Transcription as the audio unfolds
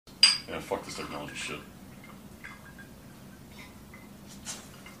Yeah, fuck this technology shit.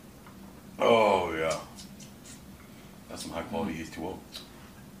 Oh, yeah. That's some high-quality H2O.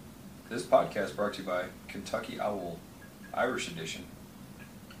 This podcast brought to you by Kentucky Owl, Irish edition.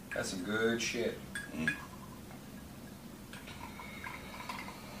 That's some good shit.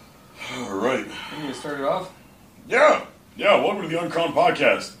 All right. You need to start it off? Yeah. Welcome to the Uncrowned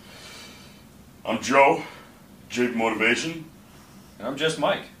Podcast. I'm Joe, Jake Motivation. And I'm just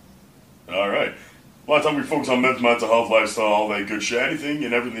Mike. All right. A lot of time we focus on men's mental health, lifestyle, all that good shit. Anything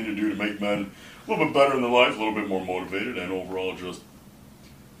and everything to do to make men a little bit better in their life, a little bit more motivated, and overall just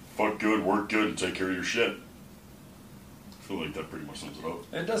fuck good, work good, and take care of your shit. I feel like that pretty much sums it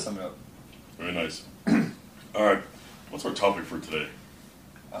up. It does sum it up. Very nice. All right. What's our topic for today?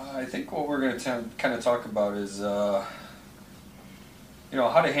 I think what we're going to kind of talk about is, how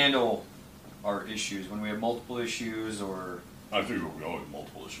to handle our issues when we have multiple issues or... I figure we all have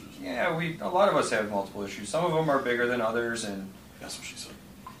multiple issues. Yeah, a lot of us have multiple issues. Some of them are bigger than others, and... That's what she said.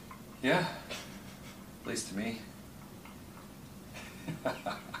 Yeah. At least to me.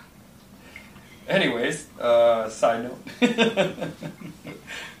 Anyways, side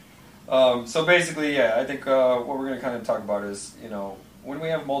note. So basically, yeah, I think what we're going to kind of talk about is, when we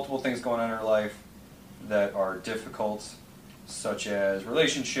have multiple things going on in our life that are difficult, such as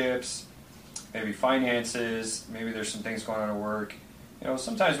relationships, maybe finances, maybe there's some things going on at work.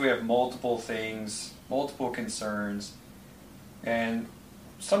 Sometimes we have multiple things, multiple concerns, and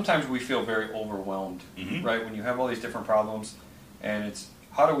sometimes we feel very overwhelmed, right? When you have all these different problems, and it's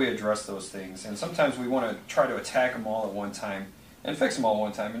how do we address those things? And sometimes we want to try to attack them all at one time and fix them all at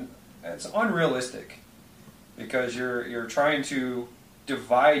one time, and it's unrealistic because you're trying to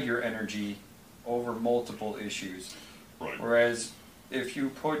divide your energy over multiple issues. Right. Whereas if you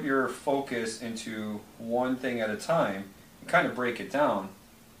put your focus into one thing at a time and kind of break it down,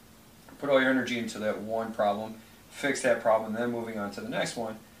 put all your energy into that one problem, fix that problem, and then moving on to the next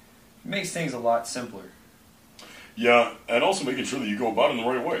one, it makes things a lot simpler. Yeah, and also making sure that you go about it in the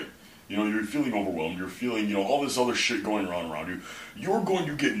right way. You're feeling overwhelmed, you're feeling, all this other shit going around you. You're going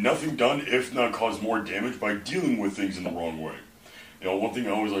to get nothing done, if not cause more damage, by dealing with things in the wrong way. One thing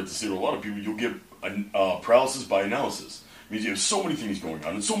I always like to say to a lot of people, you'll get paralysis by analysis. It means you have so many things going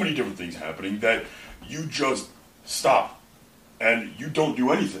on and so many different things happening that you just stop and you don't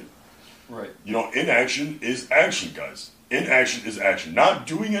do anything. Right. Inaction is action, guys. Inaction is action. Not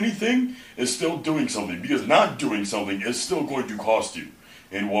doing anything is still doing something, because not doing something is still going to cost you.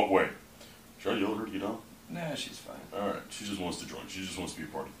 In what way? Should I yell at her to get down? Nah, she's fine. Alright, she just wants to join. She just wants to be a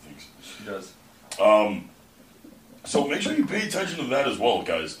part of things. She does. So make sure you pay attention to that as well,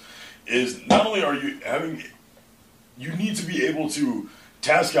 guys. Is not only are you you need to be able to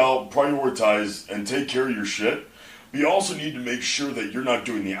task out, prioritize, and take care of your shit, but you also need to make sure that you're not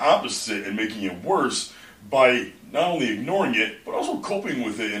doing the opposite and making it worse by not only ignoring it, but also coping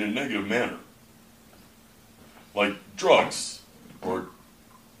with it in a negative manner. Like drugs, or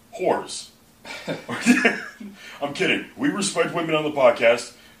whores. I'm kidding. We respect women on the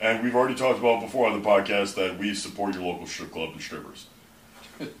podcast, and we've already talked about before on the podcast that we support your local strip club and strippers.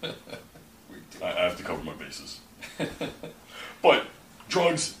 I have to cover my bases. But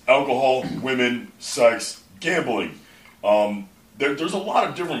drugs, alcohol, women, sex, gambling. There's a lot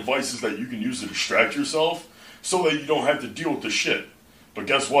of different vices that you can use to distract yourself so that you don't have to deal with the shit. But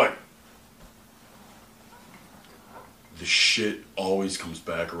guess what? The shit always comes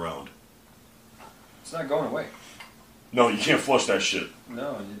back around. It's not going away. No, you can't flush that shit.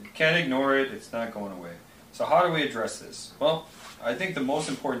 No, you can't ignore it. It's not going away. So how do we address this? Well, I think the most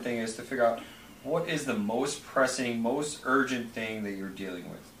important thing is to figure out what is the most pressing, most urgent thing that you're dealing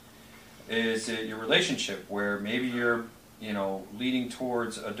with. Is it your relationship where maybe you're, leading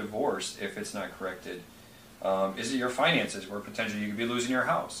towards a divorce if it's not corrected? Is it your finances where potentially you could be losing your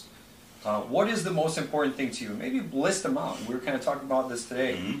house? What is the most important thing to you? Maybe list them out. We were kind of talking about this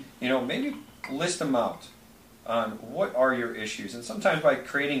today. Maybe list them out on what are your issues. And sometimes by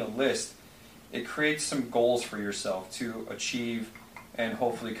creating a list, it creates some goals for yourself to achieve and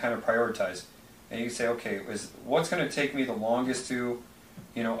hopefully kind of prioritize. And you can say, okay, what's going to take me the longest to,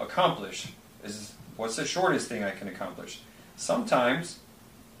 accomplish? What's the shortest thing I can accomplish? Sometimes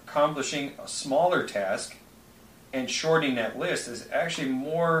accomplishing a smaller task and shortening that list is actually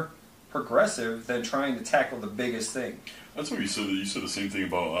more progressive than trying to tackle the biggest thing. That's what you said. You said the same thing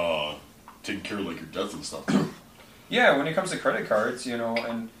about taking care of your debts and stuff too. Yeah, when it comes to credit cards,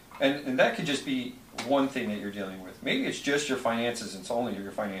 and that could just be one thing that you're dealing with. Maybe it's just your finances. It's only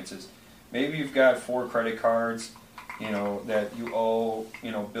your finances. Maybe you've got 4 credit cards, that you owe,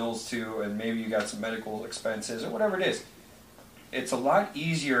 bills to, and maybe you got some medical expenses or whatever it is. it's a lot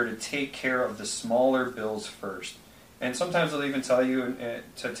easier to take care of the smaller bills first. And sometimes they'll even tell you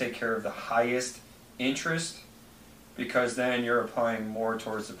to take care of the highest interest, because then you're applying more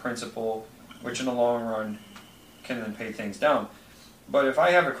towards the principal, which in the long run can then pay things down. But if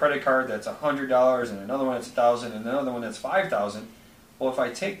I have a credit card that's $100 and another one that's $1,000 and another one that's $5,000, well, if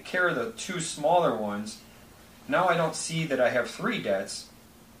I take care of the two smaller ones, now I don't see that I have three debts.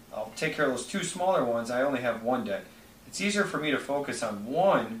 I'll take care of those two smaller ones. I only have one debt. It's easier for me to focus on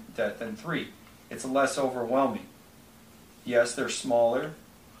one debt than three. It's less overwhelming. Yes, they're smaller,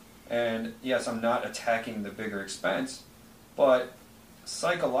 and yes, I'm not attacking the bigger expense, but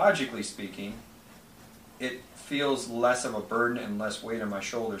psychologically speaking, it feels less of a burden and less weight on my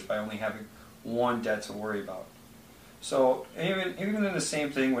shoulders by only having one debt to worry about. So even in the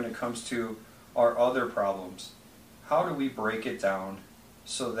same thing when it comes to our other problems, how do we break it down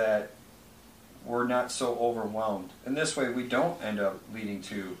so that we're not so overwhelmed? And this way we don't end up leading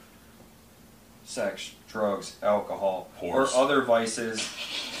to sex, drugs, alcohol, Horse. or other vices.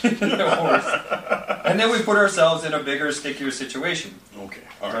 Horse. And then we put ourselves in a bigger, stickier situation. Okay.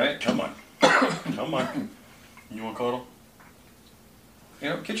 All right. Come on. Come on. You want to cuddle?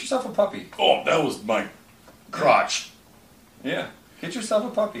 Get yourself a puppy. Oh, that was my crotch. Yeah. Get yourself a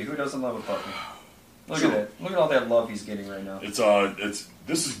puppy. Who doesn't love a puppy? Look True. at that. Look at all that love he's getting right now.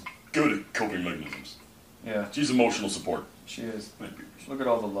 This is good at coping mechanisms. Yeah. She's emotional support. She is. Look at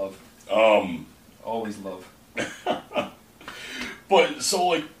all the love. Always love. But, so,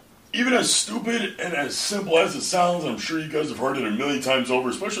 like, even as stupid and as simple as it sounds, I'm sure you guys have heard it a million times over,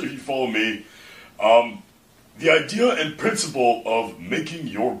 especially if you follow me, the idea and principle of making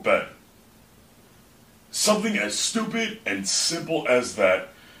your bed. Something as stupid and simple as that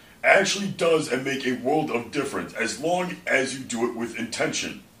actually does and make a world of difference, as long as you do it with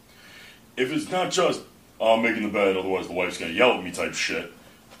intention. If it's not just, I'm making the bed, otherwise the wife's going to yell at me type shit,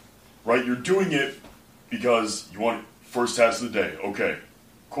 right? You're doing it because you want first task of the day. Okay,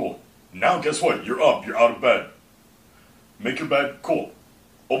 cool. Now guess what? You're up. You're out of bed. Make your bed. Cool.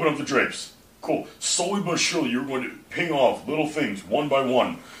 Open up the drapes. Cool. Slowly but surely, you're going to ping off little things one by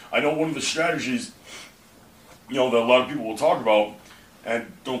one. I know one of the strategies, that a lot of people will talk about, and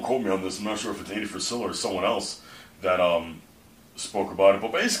don't quote me on this, I'm not sure if it's Andy Frisilla or someone else that spoke about it,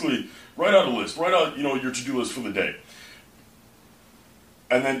 but basically, write out a list. Write out, your to-do list for the day.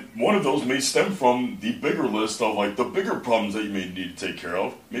 And then one of those may stem from the bigger list of, like, the bigger problems that you may need to take care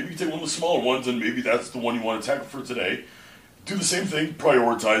of. Maybe you take one of the smaller ones, and maybe that's the one you want to tackle for today. Do the same thing,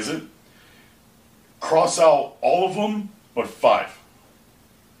 prioritize it. Cross out all of them, but 5.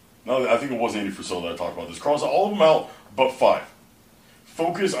 Now, I think it was Andy Frisella that I talked about this. Cross all of them out, but 5.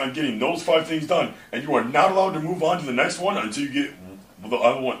 Focus on getting those 5 things done, and you are not allowed to move on to the next one until you get the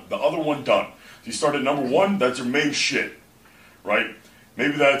other one done. So you start at number 1, that's your main shit, right?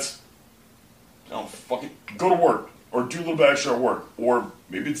 Maybe that's, fucking go to work, or do a little bit extra at work, or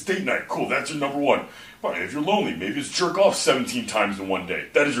maybe it's date night. Cool, that's your number 1. But if you're lonely, maybe it's jerk off 17 times in one day.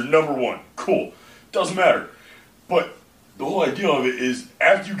 That is your number 1. Cool, doesn't matter. But the whole idea of it is,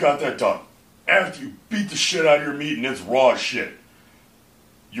 after you got that done, after you beat the shit out of your meat and it's raw as shit,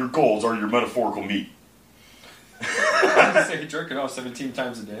 your goals are your metaphorical meat. I would say jerking off 17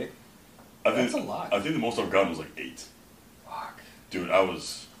 times a day. That's a lot. I think the most I've gotten was like 8. Fuck. Dude, I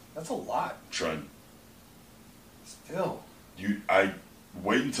was... That's a lot. Trying. Still. I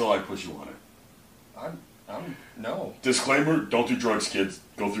wait until I put you on it. No. Disclaimer, don't do drugs, kids.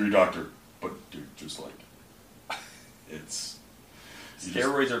 Go through your doctor. But, dude, just like... It's...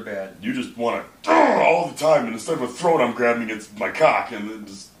 Steroids are bad. You just want to all the time, and instead of a throat, I'm grabbing it's my cock, and then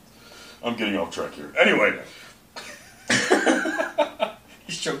just... I'm getting off track here. Anyway.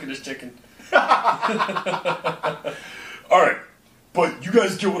 He's choking his chicken. Alright, but you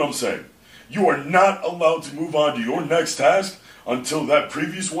guys get what I'm saying. You are not allowed to move on to your next task until that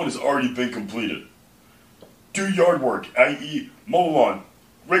previous one has already been completed. Do yard work, i.e. mow the lawn,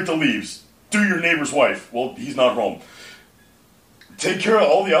 rake the leaves, do your neighbor's wife. Well, he's not home. Take care of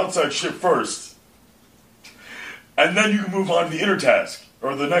all the outside shit first. And then you can move on to the inner task,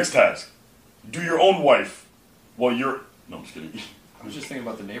 or the next task. Do your own wife. Well, you're... No, I'm just kidding. I was just thinking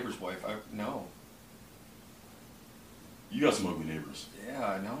about the neighbor's wife. No. You got some ugly neighbors. Yeah,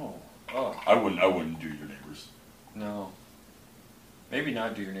 I know. Oh. I wouldn't do your neighbors. No. Maybe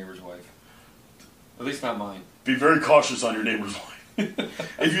not do your neighbor's wife. At least not mine. Be very cautious on your neighbor's wife.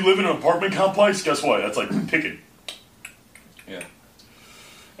 If you live in an apartment complex, guess what? That's like picking. Yeah.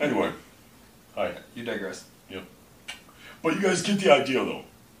 Anyway. Hi. You digress. Yep. But you guys get the idea, though.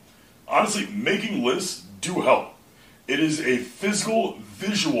 Honestly, making lists do help. It is a physical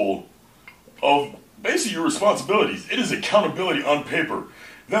visual of basically your responsibilities. It is accountability on paper.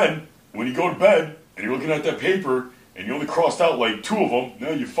 Then, when you go to bed and you're looking at that paper and you only crossed out like 2 of them, now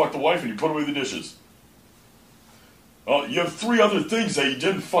you fuck the wife and you put away the dishes. Well, you have 3 other things that you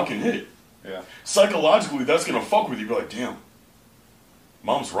didn't fucking hit. Yeah. Psychologically, that's gonna fuck with you. You're like, damn,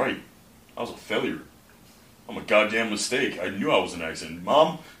 Mom's right. I was a failure. I'm a goddamn mistake. I knew I was an accident.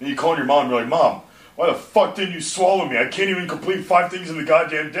 Mom, then you call your mom and you're like, Mom, why the fuck didn't you swallow me? I can't even complete 5 things in the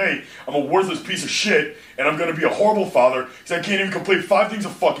goddamn day. I'm a worthless piece of shit, and I'm gonna be a horrible father because I can't even complete 5 things a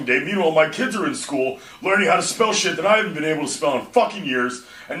fucking day. Meanwhile, my kids are in school learning how to spell shit that I haven't been able to spell in fucking years.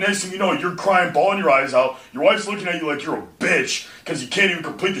 And next thing you know, you're crying, bawling your eyes out. Your wife's looking at you like you're a bitch because you can't even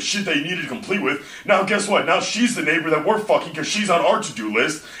complete the shit that you needed to complete with. Now, guess what? Now she's the neighbor that we're fucking because she's on our to-do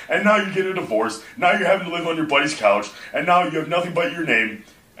list. And now you're getting a divorce. Now you're having to live on your buddy's couch. And now you have nothing but your name.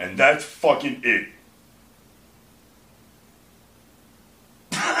 And that's fucking it.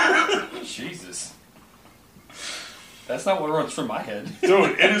 Jesus. That's not what runs through my head.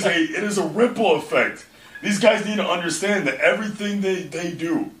 Dude, it is a ripple effect. These guys need to understand that everything they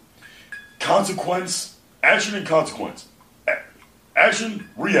do, consequence, action and consequence, action,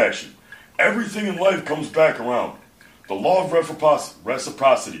 reaction, everything in life comes back around. The law of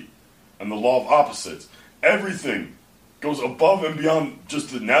reciprocity and the law of opposites. Everything goes above and beyond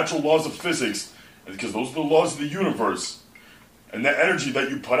just the natural laws of physics, because those are the laws of the universe and the energy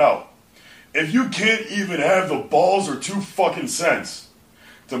that you put out. If you can't even have the balls or 2 fucking cents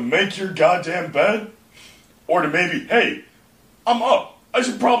to make your goddamn bed, or to maybe, hey, I'm up. I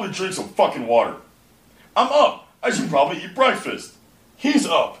should probably drink some fucking water. I'm up. I should probably eat breakfast. He's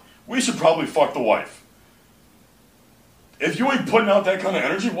up. We should probably fuck the wife. If you ain't putting out that kind of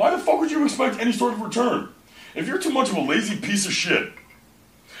energy, why the fuck would you expect any sort of return? If you're too much of a lazy piece of shit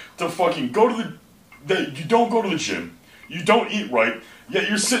to fucking go to you don't go to the gym, you don't eat right, yet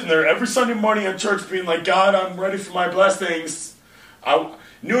you're sitting there every Sunday morning at church being like, God, I'm ready for my blessings.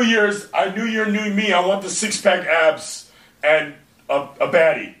 New Year, new me. I want the 6-pack abs and a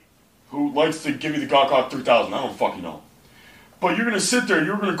baddie who likes to give me the Gawk 3000. I don't fucking know. But you're going to sit there and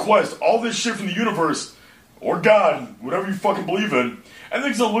you're going to request all this shit from the universe or God, whatever you fucking believe in, and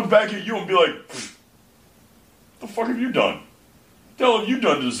they're going to look back at you and be like, what the fuck have you done? What the hell have you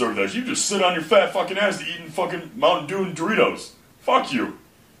done to deserve that? You just sit on your fat fucking ass eating fucking Mountain Dew and Doritos. Fuck you.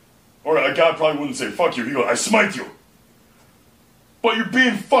 Or a God probably wouldn't say fuck you. He goes, I smite you. But you're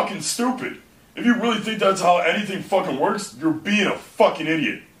being fucking stupid. If you really think that's how anything fucking works, you're being a fucking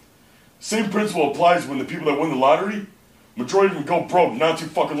idiot. Same principle applies when the people that win the lottery, majority of them go broke not too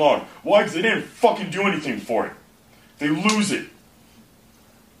fucking long. Why? Because they didn't fucking do anything for it. They lose it.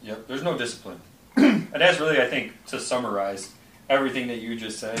 Yep, there's no discipline. And that's really, I think, to summarize everything that you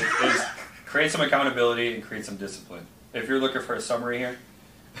just said, is create some accountability and create some discipline. If you're looking for a summary here,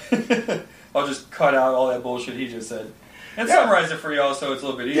 I'll just cut out all that bullshit he just said. And summarize it for y'all so it's a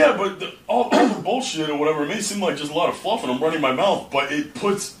little bit easier. Yeah, but all the bullshit or whatever, it may seem like just a lot of fluff and I'm running my mouth, but it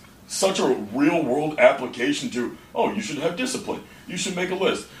puts such a real-world application to, oh, you should have discipline. You should make a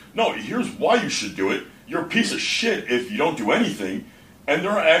list. No, here's why you should do it. You're a piece of shit if you don't do anything, and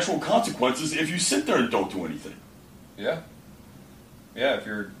there are actual consequences if you sit there and don't do anything. Yeah. Yeah, if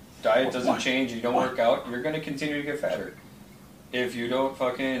your diet doesn't change, you don't work out, you're going to continue to get fatter. If you don't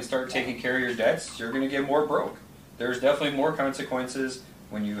fucking start taking care of your debts, you're going to get more broke. There's definitely more consequences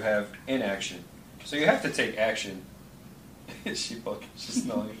when you have inaction. So you have to take action. She's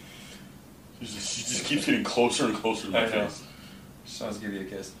smelling. She just keeps getting closer and closer to my face. She just wants to give you a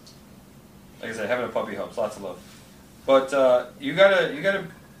kiss. Like I said, having a puppy helps. Lots of love. But you gotta,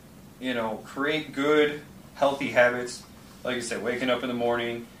 create good, healthy habits. Like you said, waking up in the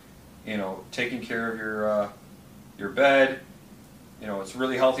morning, taking care of your bed. It's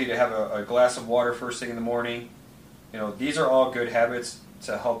really healthy to have a glass of water first thing in the morning. These are all good habits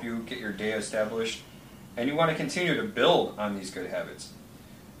to help you get your day established. And you want to continue to build on these good habits.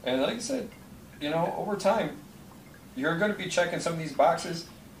 And like I said, over time, you're going to be checking some of these boxes,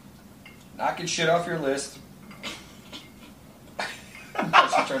 knocking shit off your list. Is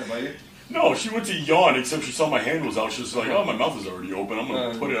she trying to bite you? No, she went to yawn, except she saw my hand was out. She was like, oh, my mouth is already open. I'm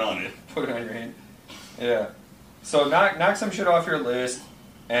going to put it on it. Put it on your hand. Yeah. So knock some shit off your list,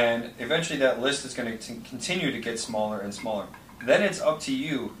 and eventually that list is going to continue to get smaller and smaller. Then it's up to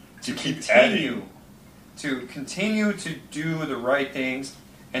you to keep adding. To continue to do the right things,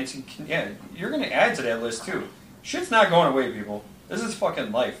 and you're going to add to that list too. Shit's not going away, people. This is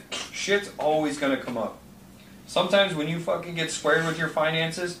fucking life. Shit's always going to come up. Sometimes when you fucking get squared with your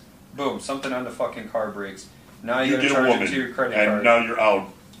finances, boom, something on the fucking car breaks. Now you got to charge it to your credit card. And now you're out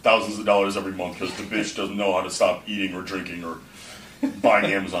thousands of dollars every month because the bitch doesn't know how to stop eating or drinking or buying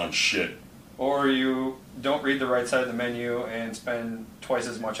Amazon shit. or you don't read the right side of the menu and spend twice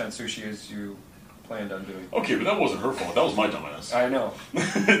as much on sushi as you planned on doing. Okay, but that wasn't her fault. That was my dumbass. I know.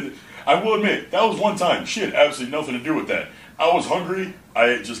 I will admit, that was one time. She had absolutely nothing to do with that. I was hungry.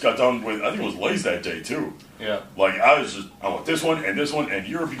 I just got done with, I think it was Lay's that day, too. Yeah. Like, I want this one, and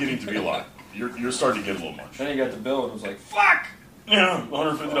you're beginning to be a lot. You're starting to get a little much. Then you got the bill and it was like, fuck! Yeah,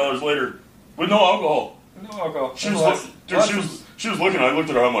 $150 later. With no alcohol. No alcohol. She was looking, I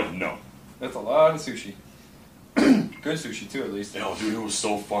looked at her, I'm like, no. That's a lot of sushi. Good sushi, too, at least. Oh, dude, it was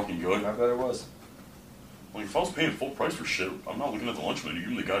so fucking good. I bet it was. Like, if I was paying full price for shit, I'm not looking at the lunch menu. Give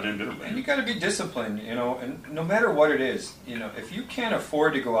me the goddamn dinner menu. And you gotta be disciplined, you know, and no matter what it is, you know, if you can't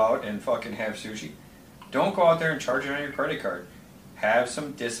afford to go out and fucking have sushi, don't go out there and charge it on your credit card. Have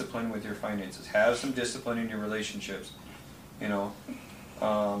some discipline with your finances. Have some discipline in your relationships. You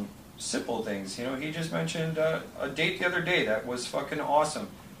know, simple things. You know, he just mentioned a date the other day that was fucking awesome.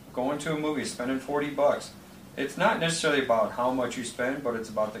 Going to a movie, spending $40. It's not necessarily about how much you spend, but it's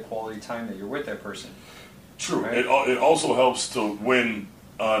about the quality time that you're with that person. True. Right? It also helps to win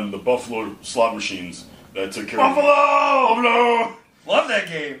on the Buffalo slot machines that took care Buffalo! Love that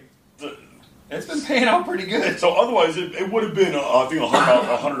game. of It's been paying out pretty good. So otherwise, it would have been, I think,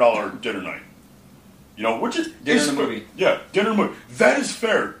 $100 dinner night. You know, which is... Dinner and a movie. Yeah, dinner and movie. That is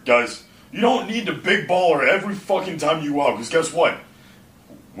fair, guys. You don't need the big baller every fucking time you go out, because guess what?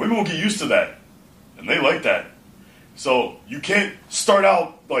 Women will get used to that. And they like that. So you can't start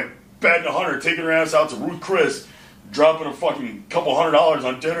out, like, batting 100, taking her ass out to Ruth Chris, dropping a fucking couple $100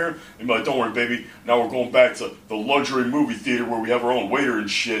 on dinner, and be like, don't worry, baby, now we're going back to the luxury movie theater where we have our own waiter and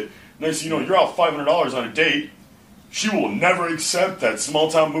shit. Next thing you know, you're out $500 on a date. She will never accept that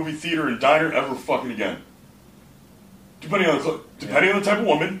small-town movie theater and diner ever fucking again. Depending on the type of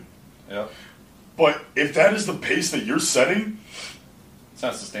woman. Yeah. But if that is the pace that you're setting, it's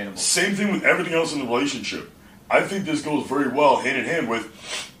not sustainable. Same thing with everything else in the relationship. I think this goes very well hand in hand with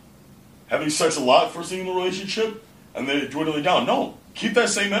having sex a lot first thing in the relationship and then dwindling down. No, keep that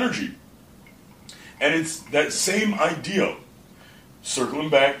same energy. And it's that same idea. Circling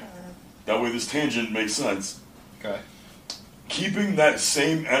back, that way this tangent makes sense. Okay. Keeping that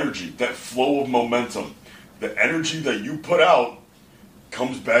same energy, that flow of momentum, the energy that you put out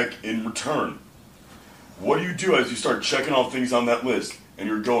comes back in return. What do you do as you start checking off things on that list and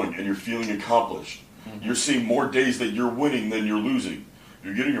you're going and you're feeling accomplished? Mm-hmm. You're seeing more days that you're winning than you're losing.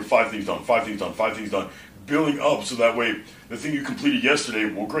 You're getting your 5 things done, 5 things done, 5 things done, building up so that way the thing you completed yesterday,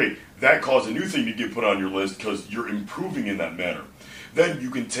 well, great. That caused a new thing to get put on your list because you're improving in that manner. Then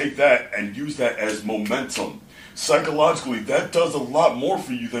you can take that and use that as momentum. Psychologically, that does a lot more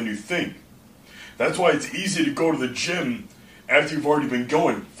for you than you think. That's why it's easy to go to the gym after you've already been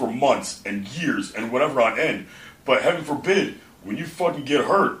going for months and years and whatever on end. But heaven forbid, when you fucking get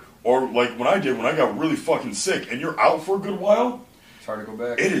hurt, or like when I did, when I got really fucking sick, and you're out for a good while, it's hard to go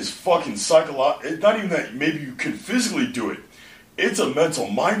back. It is fucking psychological. It's not even that maybe you can physically do it. It's a mental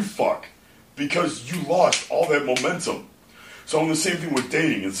mind fuck because you lost all that momentum. So I'm the same thing with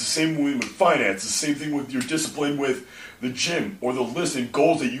dating. It's the same thing with finance. It's the same thing with your discipline with the gym or the list and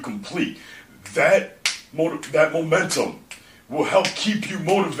goals that you complete. That momentum will help keep you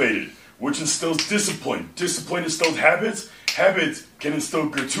motivated, which instills discipline. Discipline instills habits. Habits can instill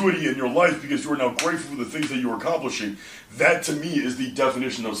gratuity in your life because you are now grateful for the things that you are accomplishing. That, to me, is the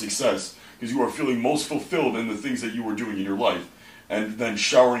definition of success because you are feeling most fulfilled in the things that you are doing in your life and then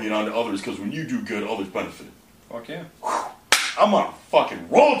showering it onto others because when you do good, others benefit. Fuck yeah. Whew. I'm on a fucking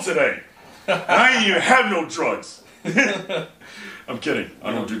roll today. And I ain't even have no drugs. I'm kidding.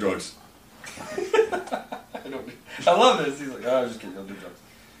 I don't do drugs. I love this. He's like, oh, I'm just kidding. I don't do drugs.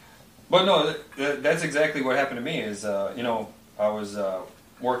 But no, that's exactly what happened to me is, you know, I was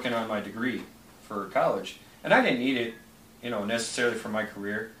working on my degree for college. And I didn't need it, you know, necessarily for my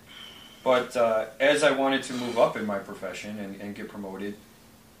career. But as I wanted to move up in my profession and get promoted,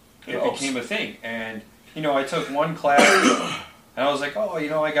 it became a thing. And, you know, I took one class, and I was like, oh, you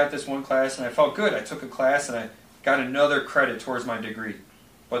know, I got this one class, and I felt good. I took a class, and I got another credit towards my degree.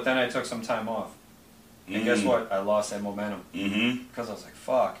 But then I took some time off. And guess what? I lost that momentum. Because I was like,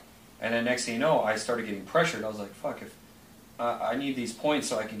 fuck. And then next thing you know, I started getting pressured. I was like, fuck, if I need these points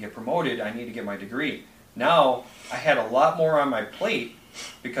so I can get promoted, I need to get my degree. Now, I had a lot more on my plate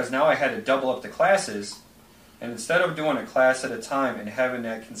because now I had to double up the classes. And instead of doing a class at a time and having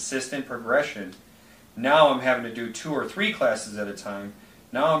that consistent progression, now I'm having to do 2 or 3 classes at a time.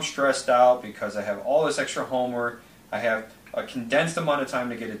 Now I'm stressed out because I have all this extra homework. I have a condensed amount of time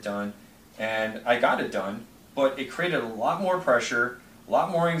to get it done. And I got it done, but it created a lot more pressure, a lot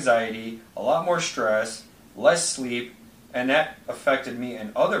more anxiety, a lot more stress, less sleep, And that affected me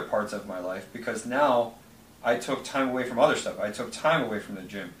in other parts of my life because now I took time away from other stuff. I took time away from the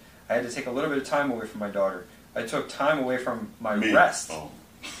gym. I had to take a little bit of time away from my daughter. I took time away from my rest. Oh.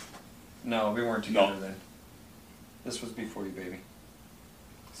 No, we weren't together then. This was before you, baby.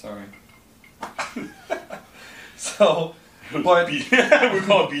 Sorry. So, but we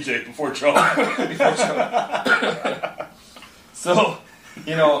call it BJ before Joe. before Joe. So,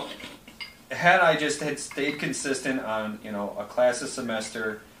 had I just had stayed consistent on, a class a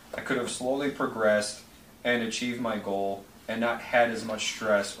semester, I could have slowly progressed and achieved my goal and not had as much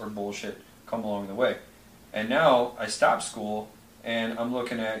stress or bullshit come along the way. And now I stopped school and I'm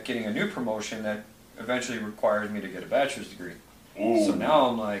looking at getting a new promotion that eventually requires me to get a bachelor's degree. Ooh. So now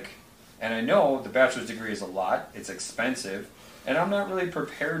I'm like, and I know the bachelor's degree is a lot, it's expensive, and I'm not really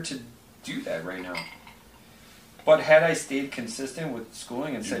prepared to do that right now. But had I stayed consistent with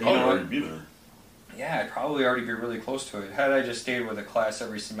schooling and said, You'd probably already be there. Yeah, I'd probably already be really close to it. Had I just stayed with a class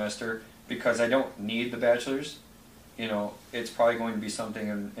every semester, because I don't need the bachelor's, it's probably going to be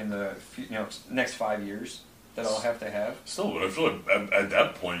something in the next 5 years that I'll have to have. Still, but I feel like at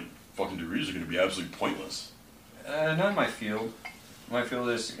that point, fucking degrees are going to be absolutely pointless. Not in my field. My field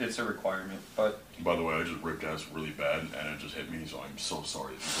it's a requirement, but... By the way, I just ripped ass really bad, and it just hit me, so I'm so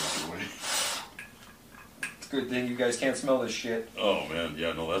sorry if you took it away. It's a good thing you guys can't smell this shit. Oh, man,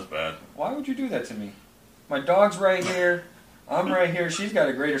 yeah, no, that's bad. Why would you do that to me? My dog's right here. I'm right here. She's got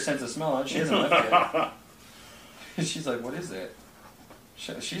a greater sense of smell. She hasn't left yet. She's like, what is that?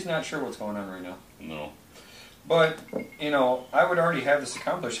 She's not sure what's going on right now. No. But, I would already have this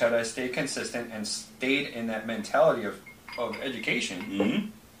accomplished had I stayed consistent and stayed in that mentality of education. Mm-hmm.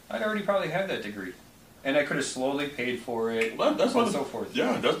 I'd already probably have that degree. And I could have slowly paid for it, Well, that's and why so forth.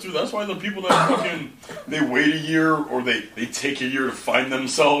 Yeah, that's why the people that fucking, they wait a year or they take a year to find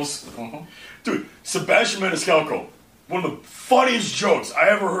themselves. Mm-hmm. Dude, Sebastian Maniscalco, one of the funniest jokes I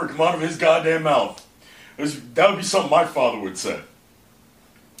ever heard come out of his goddamn mouth. That would be something my father would say.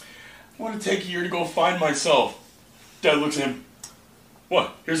 I want to take a year to go find myself. Dad looks at him.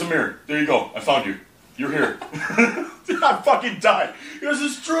 What? Here's a mirror. There you go. I found you. You're here. I fucking died. This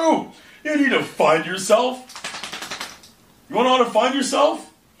is true. You need to find yourself. You want to know how to find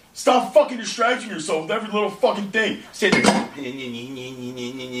yourself? Stop fucking distracting yourself with every little fucking thing. Stay there.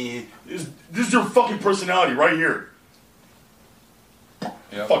 This is your fucking personality right here.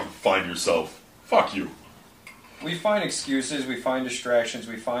 Yep. Fucking find yourself. Fuck you. We find excuses, we find distractions,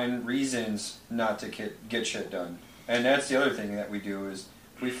 we find reasons not to get shit done. And that's the other thing that we do is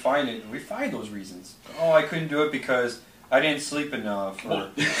we find those reasons. Oh, I couldn't do it because I didn't sleep enough. Or I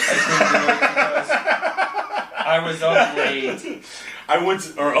couldn't do it because I was up late.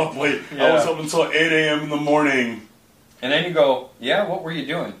 Up late. Yeah. I was up until 8 a.m. in the morning. And then you go, yeah, what were you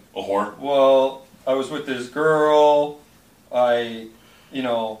doing? A whore. Well, I was with this girl. I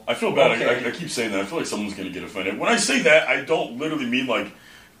feel bad. Okay. I keep saying that. I feel like someone's going to get offended. When I say that, I don't literally mean like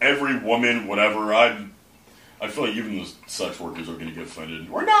every woman, whatever. I feel like even the sex workers are going to get offended.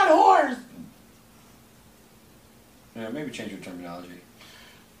 We're not whores. Yeah, maybe change your terminology.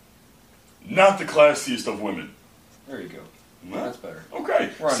 Not the classiest of women. There you go. Well, That's better.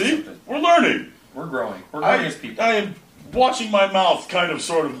 Okay. We're on See? something. We're learning. We're growing. We're growing as people. I am watching my mouth, kind of,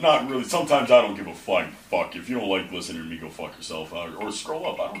 sort of, not really. Sometimes I don't give a flying fuck. If you don't like listening to me, go fuck yourself out or scroll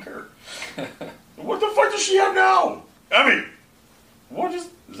up. I don't care. What the fuck does she have now? I mean, what is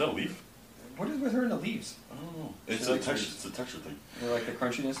that a leaf? What is with her and the leaves? I don't know. It's She a likes texture. leaves. It's a texture thing. You like the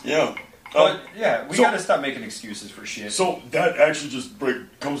crunchiness? Yeah. But yeah, we so- gotta stop making excuses for shit. So that actually just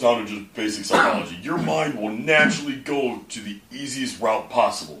comes down to just basic psychology. Your mind will naturally go to the easiest route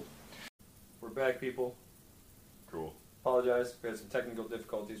possible. We're back, people. Cool. Apologize. We had some technical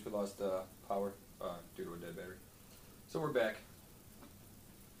difficulties. We lost power due to a dead battery. So we're back.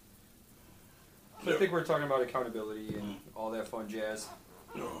 I think we're talking about accountability and all that fun jazz.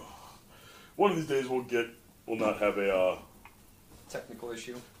 One of these days we'll not have a, Technical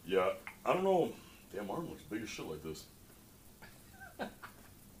issue. yeah, I don't know. Damn, arm looks big as shit like this.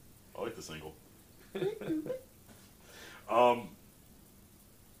 I like this angle. I'm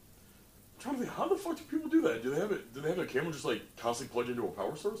trying to think, how the fuck do people do that? Do they have a camera just like constantly plugged into a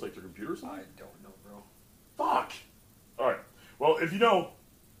power source, like their computer or something? I don't know, bro. Fuck! Alright. Well, if you know,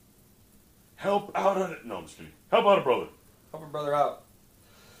 help out on it. No, I'm just kidding. Help out a brother. Help a brother out.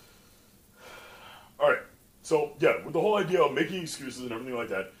 Alright. So, yeah, with the whole idea of making excuses and everything like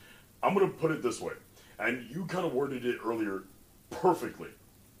that, I'm going to put it this way. And you kind of worded it earlier perfectly.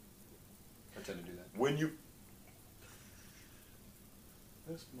 I tend to do that. When you...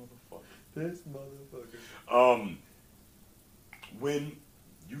 This motherfucker. When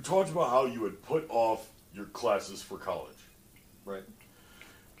you talked about how you had put off your classes for college, Right.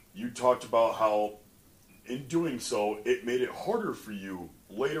 You talked about how, in doing so, it made it harder for you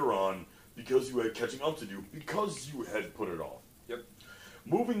later on because you had catching up to do because you had put it off. Yep.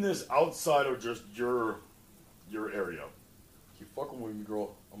 Moving this outside of just your area. Keep fucking with me,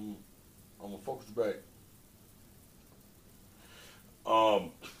 girl. I'm gonna fuck with you back.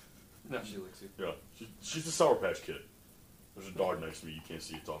 No, she licks you. Yeah, she's a Sour Patch Kid. There's a dog next to me. You can't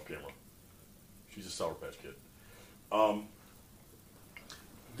see it. It's off camera. She's a Sour Patch Kid.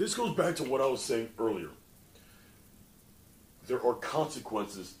 This goes back to what I was saying earlier. There are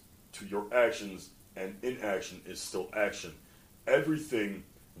consequences to your actions, and inaction is still action. Everything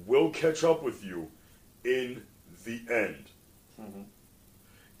will catch up with you in the end. Mm-hmm.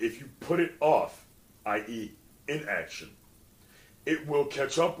 If you put it off, i.e., inaction, it will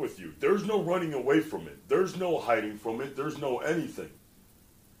catch up with you. There's no running away from it. There's no hiding from it. There's no anything.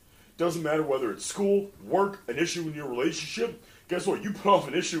 Doesn't matter whether it's school, work, an issue in your relationship. Guess what? You put off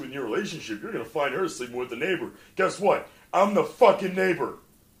an issue in your relationship, you're going to find her sleeping with the neighbor. Guess what? I'm the fucking neighbor.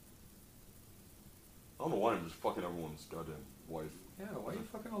 I don't know why I'm just fucking everyone's goddamn wife. Yeah, why are you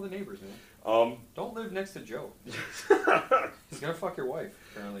fucking all the neighbors, man? Don't live next to Joe. He's gonna fuck your wife,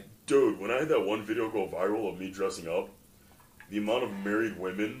 apparently. Dude, when I had that one video go viral of me dressing up, the amount of married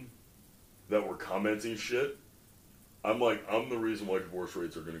women that were commenting shit, I'm like, I'm the reason why divorce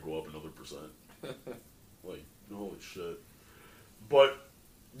rates are gonna go up another %. Like, holy shit. But,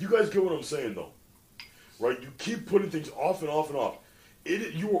 you guys get what I'm saying, though. Right? You keep putting things off and off and off.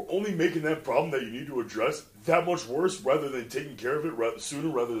 You are only making that problem that you need to address that much worse rather than taking care of it sooner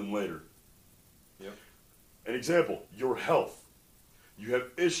rather than later. Yep. An example, your health. You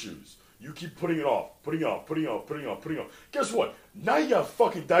have issues. You keep putting it off, putting it off, putting it off, putting it off, putting it off. Guess what? Now you got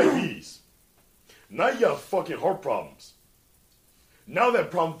fucking diabetes. Now you got fucking heart problems. Now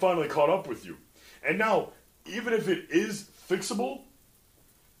that problem finally caught up with you. And now, even if it is fixable,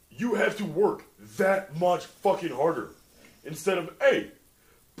 you have to work that much fucking harder. Instead of, hey,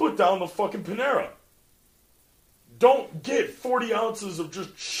 put down the fucking Panera. Don't get 40 ounces of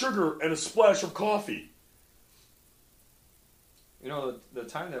just sugar and a splash of coffee. You know, the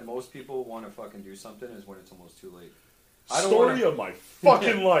time that most people want to fucking do something is when it's almost too late. Story of my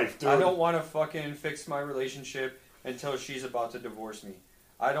fucking life, dude. I don't want to fucking fix my relationship until she's about to divorce me.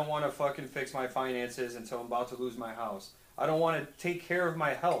 I don't want to fucking fix my finances until I'm about to lose my house. I don't want to take care of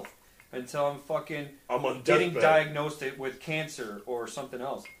my health until I'm on getting deathbed. diagnosed with cancer or something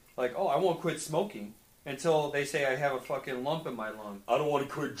else. Like, oh, I won't quit smoking until they say I have a fucking lump in my lung. I don't want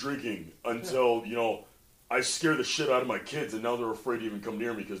to quit drinking until, I scare the shit out of my kids and now they're afraid to even come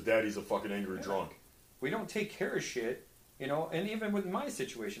near me because daddy's a fucking angry drunk. We don't take care of shit, and even with my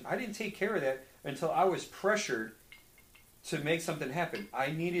situation, I didn't take care of that until I was pressured to make something happen.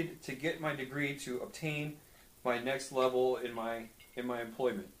 I needed to get my degree to obtain my next level in my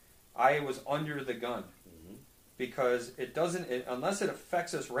employment. I was under the gun because it doesn't, unless it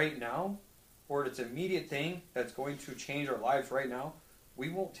affects us right now, or it's an immediate thing that's going to change our lives right now, we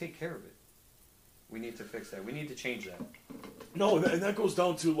won't take care of it. We need to fix that. We need to change that. No, and that goes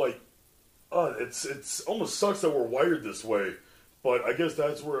down to it's almost sucks that we're wired this way, but I guess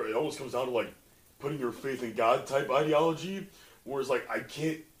that's where it almost comes down to putting your faith in God type ideology, whereas I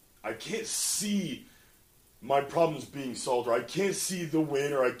can't see my problems being solved, or I can't see the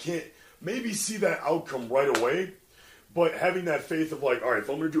win, or I can't maybe see that outcome right away. But having that faith of all right, if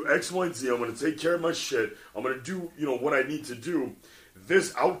I'm going to do X, Y, and Z, I'm going to take care of my shit, I'm going to do, what I need to do,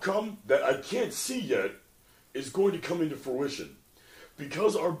 this outcome that I can't see yet is going to come into fruition.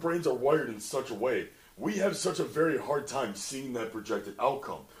 Because our brains are wired in such a way, we have such a very hard time seeing that projected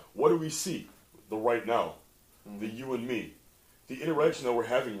outcome. What do we see? The right now. The you and me. The interaction that we're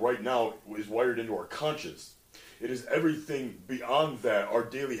having right now is wired into our conscious. It is everything beyond that, our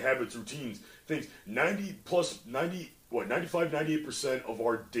daily habits, routines, things. 98% of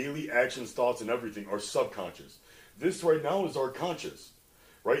our daily actions, thoughts, and everything are subconscious. This right now is our conscious,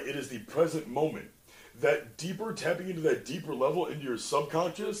 right? It is the present moment. That deeper, tapping into that deeper level into your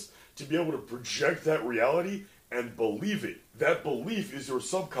subconscious to be able to project that reality and believe it. That belief is your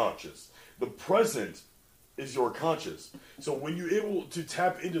subconscious. The present is your conscious. So when you're able to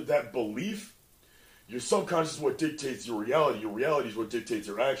tap into that belief, your subconscious is what dictates your reality. Your reality is what dictates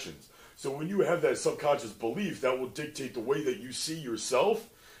your actions. So when you have that subconscious belief, that will dictate the way that you see yourself,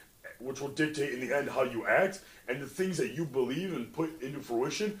 which will dictate in the end how you act, and the things that you believe and put into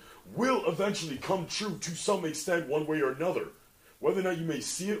fruition will eventually come true to some extent one way or another. Whether or not you may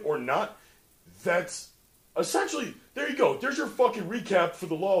see it or not, that's Essentially, there you go. There's your fucking recap for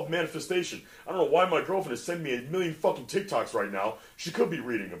the law of manifestation. I don't know why my girlfriend is sending me a million fucking TikToks right now. She could be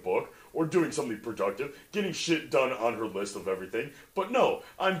reading a book or doing something productive, getting shit done on her list of everything. But no,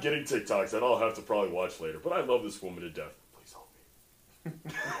 I'm getting TikToks that I'll have to probably watch later. But I love this woman to death. Please help me.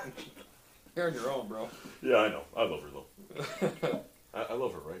 You're on your own, bro. Yeah, I know. I love her, though. I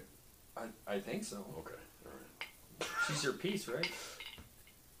love her, right? I think so. Okay. All right. She's your piece, right?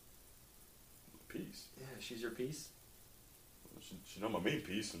 Piece? Yeah, she's your piece. She's not my main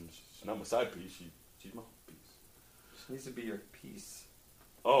piece, and she's not my side piece. She's my piece. She needs to be your piece.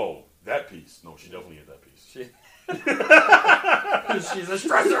 Oh, that piece. No, she definitely ain't that piece. She's a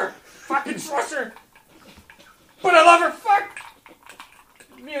stressor! Fucking stressor! But I love her! Fuck!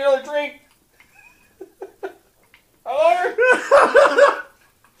 Need another drink! I love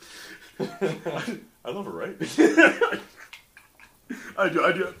her! I love her, right? I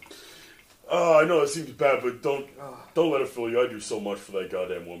do. I know it seems bad, but don't let it fool you. I do so much for that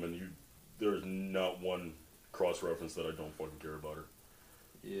goddamn woman. There's not one cross-reference that I don't fucking care about her.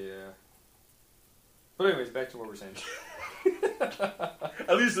 Yeah. But anyways, back to what we're saying.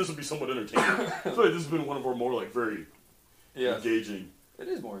 At least this will be somewhat entertaining. I feel like this has been one of our more, like, very engaging. It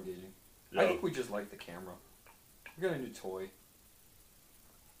is more engaging. Yeah. I think we just like the camera. We got a new toy.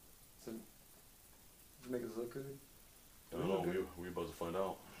 Does it make us look good? I don't know. We about to find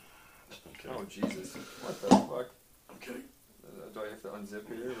out. Okay. Oh, Jesus. What the fuck? I'm kidding. Do I have to unzip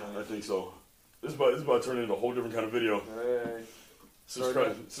here? I think so. This is about to turn into a whole different kind of video. Hey.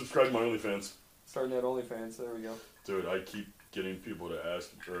 Subscribe to my OnlyFans. Starting at OnlyFans. There we go. Dude, I keep getting people to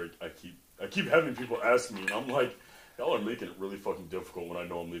ask, or I keep having people ask me, and I'm like, y'all are making it really fucking difficult when I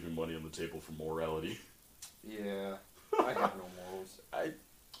know I'm leaving money on the table for morality. Yeah. I have no morals.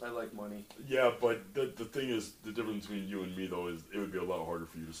 I like money. Yeah, but the thing is, the difference between you and me, though, is it would be a lot harder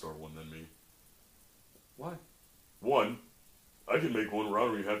for you to start one than me. Why? One, I can make one where I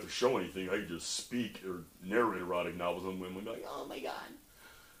don't even have to show anything. I can just speak or narrate erotic novels, and women be like, oh my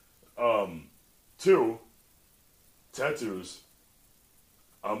god. Two, tattoos.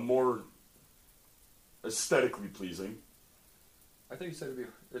 I'm more aesthetically pleasing. I thought you said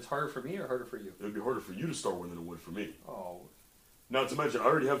it's harder for me or harder for you? It would be harder for you to start one than it would for me. Oh. Not to mention, I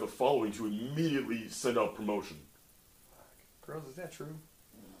already have the following to immediately send out promotion. Girls, is that true?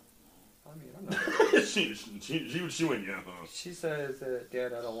 I mean, I'm not. she went, yeah. She says that,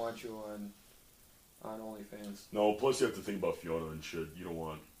 Dad, I don't want you on OnlyFans. No, plus you have to think about Fiona and shit. You don't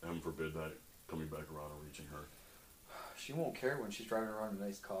want, heaven forbid, that coming back around and reaching her. She won't care when she's driving around in a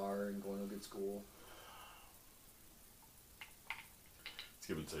nice car and going to a good school. It's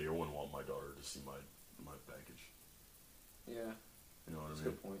give and take. I wouldn't want my daughter to see my baggage. Yeah. You know what That's I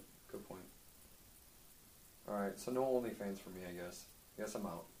mean? Good point. Good point. Alright, so no OnlyFans for me, I guess. I'm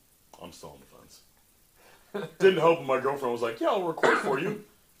out. I'm still on the fence. Didn't help when my girlfriend was like, yeah, I'll record for you.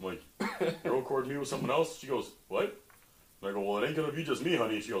 I'm like, you'll record me with someone else? She goes, what? And I go, well, it ain't gonna be just me,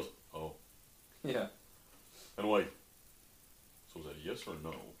 honey. She goes, oh. Yeah. And I'm like, so is that a yes or a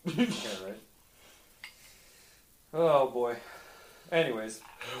no? Yeah, right? Oh, boy. Anyways.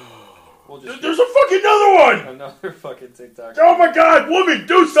 There's a fucking another one! Another fucking TikTok. Oh my god, woman,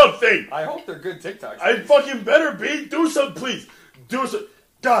 do something! I hope they're good TikToks. I fucking better be. Do something, please. Do something.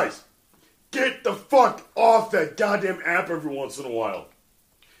 Guys, get the fuck off that goddamn app every once in a while.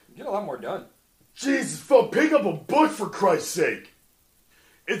 You get a lot more done. Jesus, Phil, pick up a book for Christ's sake.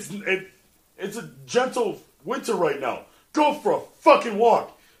 It's a gentle winter right now. Go for a fucking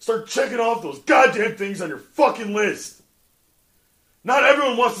walk. Start checking off those goddamn things on your fucking list. Not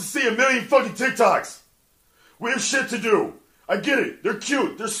everyone wants to see a million fucking TikToks. We have shit to do. I get it. They're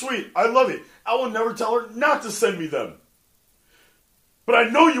cute. They're sweet. I love it. I will never tell her not to send me them. But I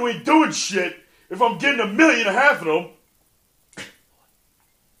know you ain't doing shit if I'm getting 1.5 million of them.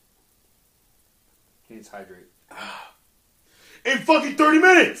 He needs to hydrate. In fucking 30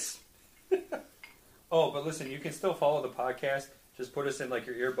 minutes. Oh, but listen, you can still follow the podcast. Just put us in like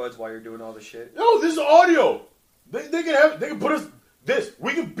your earbuds while you're doing all the shit. No, this is audio. They can put us this.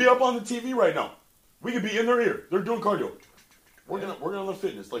 We can be up on the TV right now. We can be in their ear. They're doing cardio. We're gonna live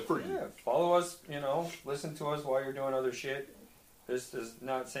fitness like Fergie. Yeah, follow us. Listen to us while you're doing other shit. This is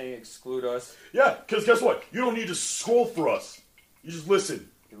not saying exclude us. Yeah, because guess what? You don't need to scroll for us. You just listen.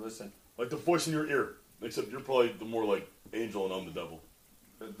 You listen. Like the voice in your ear. Except you're probably the more like angel and I'm the devil.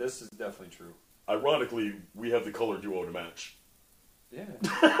 But this is definitely true. Ironically, we have the color duo to match. Yeah.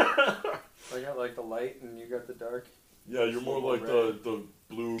 I got like the light and you got the dark. Yeah, you're more like the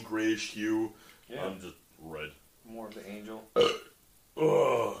blue grayish hue. Yeah. I'm just red. More of the angel.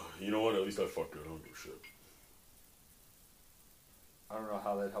 Ugh. You know what? At least I fuck good. I don't give a shit. I don't know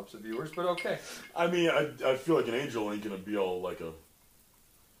how that helps the viewers, but okay. I mean, I feel like an angel ain't gonna be all like a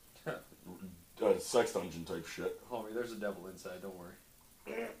sex dungeon type shit. Homie, there's a devil inside, don't worry.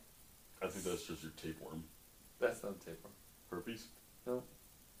 I think that's just your tapeworm. That's not tapeworm. Herpes? No.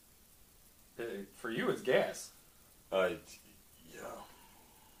 For you, it's gas. Yeah.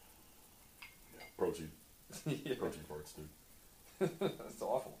 Protein. Yeah. Protein farts, dude. That's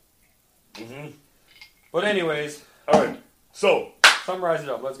awful. Mm-hmm. But anyways. Alright, so. Summarize it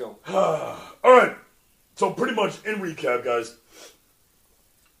up, let's go. Alright, so pretty much in recap, guys.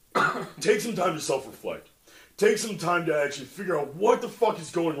 Take some time to self-reflect. Take some time to actually figure out what the fuck is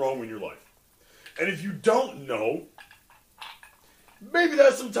going wrong in your life. And if you don't know, maybe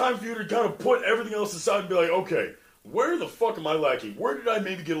that's some time for you to kind of put everything else aside and be like, okay, where the fuck am I lacking? Where did I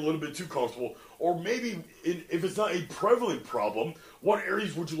maybe get a little bit too comfortable? Or maybe, if it's not a prevalent problem, what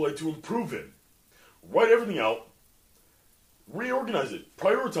areas would you like to improve in? Write everything out. Reorganize it.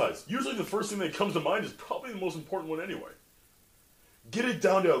 Prioritize. Usually the first thing that comes to mind is probably the most important one anyway. Get it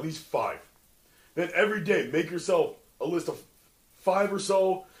down to at least 5. Then every day, make yourself a list of 5 or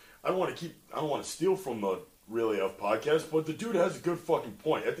so. I don't want to steal from the Really F podcast, but the dude has a good fucking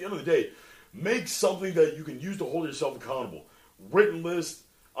point. At the end of the day, make something that you can use to hold yourself accountable. Written list,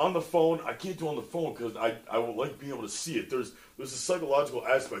 on the phone. I can't do it on the phone because I would like being able to see it. There's a psychological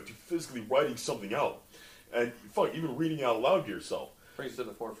aspect to physically writing something out. And fuck, even reading it out loud to yourself. Brings it to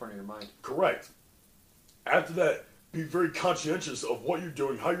the forefront of your mind. Correct. After that, be very conscientious of what you're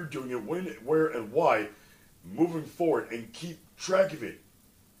doing, how you're doing it, when, where, and why, moving forward, and keep track of it.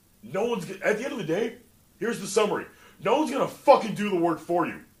 At the end of the day, here's the summary. No one's gonna fucking do the work for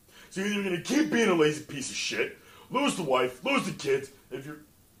you. So you're either gonna keep being a lazy piece of shit, lose the wife, lose the kids. If you're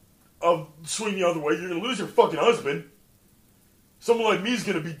swing the other way, you're gonna lose your fucking husband. Someone like me is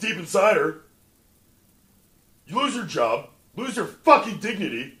gonna be deep inside her. You lose your job, lose your fucking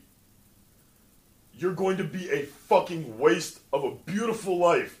dignity. You're going to be a fucking waste of a beautiful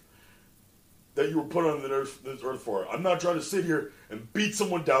life that you were put on this earth for. I'm not trying to sit here and beat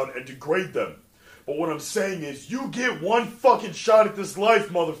someone down and degrade them. But what I'm saying is, you get one fucking shot at this life,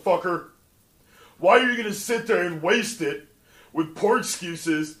 motherfucker. Why are you going to sit there and waste it with poor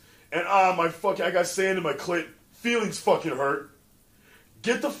excuses and, I got sand in my clit, feelings fucking hurt.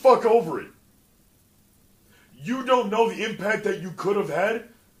 Get the fuck over it. You don't know the impact that you could have had.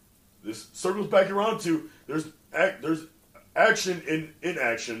 This circles back around to, there's action in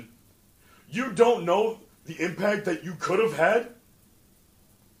inaction. You don't know the impact that you could have had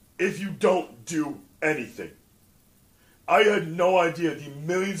if you don't do anything. I had no idea the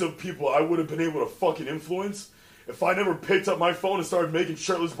millions of people I would have been able to fucking influence if I never picked up my phone and started making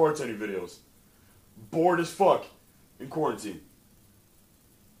shirtless bartending videos. Bored as fuck in quarantine.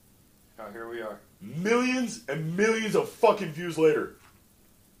 Oh, here we are. Millions and millions of fucking views later.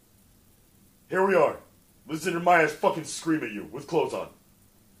 Here we are. Listen to my ass fucking scream at you with clothes on.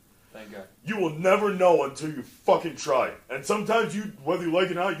 Thank God. You will never know until you fucking try. And sometimes whether you like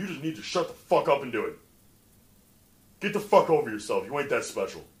it or not, you just need to shut the fuck up and do it. Get the fuck over yourself. You ain't that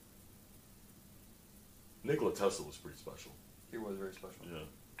special. Nikola Tesla was pretty special. He was very special.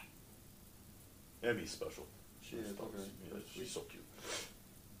 Yeah. And he's special. She is. Okay. Yeah, she's so cute.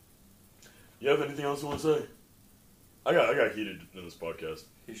 You have anything else you want to say? I got heated in this podcast.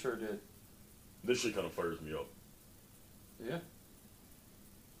 He sure did. This shit kind of fires me up. Yeah.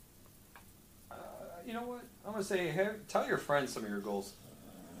 You know what? I'm going to say, tell your friends some of your goals.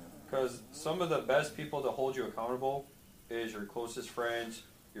 Because some of the best people to hold you accountable is your closest friends,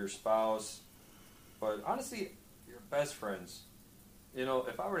 your spouse, but honestly, your best friends. You know,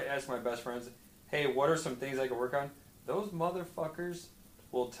 if I were to ask my best friends, hey, what are some things I can work on? Those motherfuckers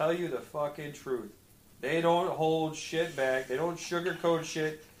will tell you the fucking truth. They don't hold shit back. They don't sugarcoat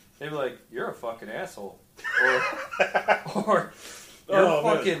shit. They're like, you're a fucking asshole. Or you're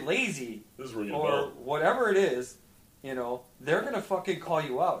fucking lazy. This is ringing a or bell. whatever it is, you know, they're going to fucking call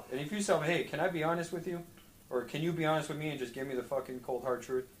you out. And if you tell them, hey, can I be honest with you? Or can you be honest with me and just give me the fucking cold hard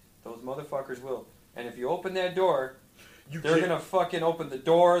truth? Those motherfuckers will. And if you open that door, they're going to fucking open the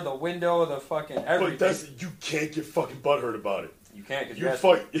door, the window, the fucking everything. But you can't get fucking butthurt about it. You can't because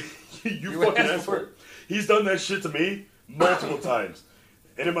you fucking asshole. He's done that shit to me multiple times.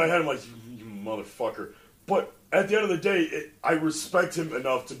 And in my head, I'm like, you motherfucker. But at the end of the day, I respect him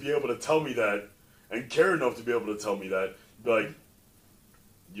enough to be able to tell me that and care enough to be able to tell me that. Be like,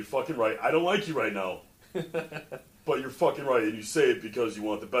 you're fucking right. I don't like you right now. But you're fucking right. And you say it because you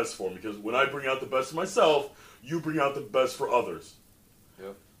want the best for me. Because when I bring out the best for myself, you bring out the best for others.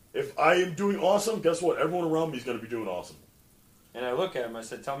 Yep. If I am doing awesome, guess what? Everyone around me is going to be doing awesome. And I look at him, I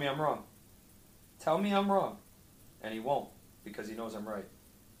said, tell me I'm wrong. Tell me I'm wrong. And he won't. because he knows I'm right.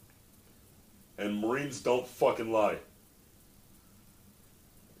 And Marines don't fucking lie.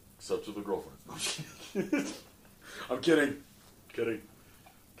 Except to the girlfriends. I'm kidding. Kidding.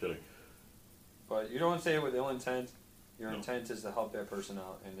 But you don't say it with ill intent. Your intent is to help that person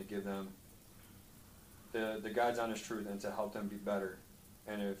out and to give them the God's honest truth and to help them be better.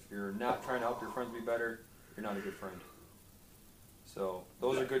 And if you're not trying to help your friends be better, you're not a good friend. So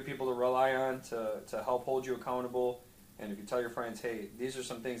those are good people to rely on to help hold you accountable. And if you tell your friends, hey, these are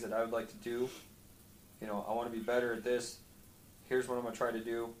some things that I would like to do. You know, I want to be better at this. Here's what I'm going to try to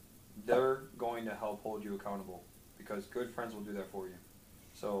do. They're going to help hold you accountable because good friends will do that for you.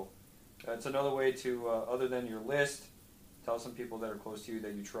 So that's another way to, other than your list, tell some people that are close to you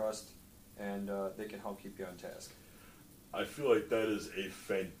that you trust, and they can help keep you on task. I feel like that is a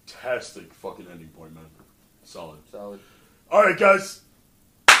fantastic fucking ending point, man. Solid. All right, guys.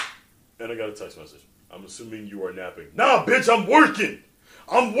 And I got a text message. I'm assuming you are napping. Nah, bitch, I'm working.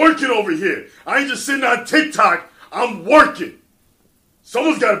 I'm working over here. I ain't just sitting on TikTok. I'm working.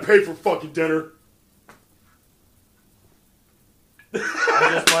 Someone's got to pay for fucking dinner.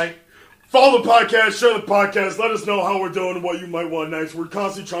 I just like... Follow the podcast, share the podcast, let us know how we're doing and what you might want next. We're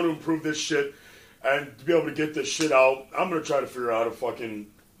constantly trying to improve this shit and to be able to get this shit out. I'm going to try to figure out a fucking,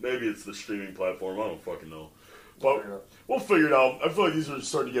 maybe it's the streaming platform, I don't fucking know. But we'll figure it out. I feel like these are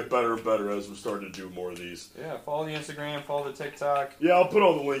starting to get better and better as we're starting to do more of these. Yeah, follow the Instagram, follow the TikTok. Yeah, I'll put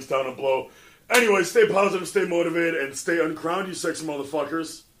all the links down below. Anyway, stay positive, stay motivated, and stay uncrowned, you sexy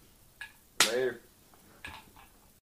motherfuckers. Later.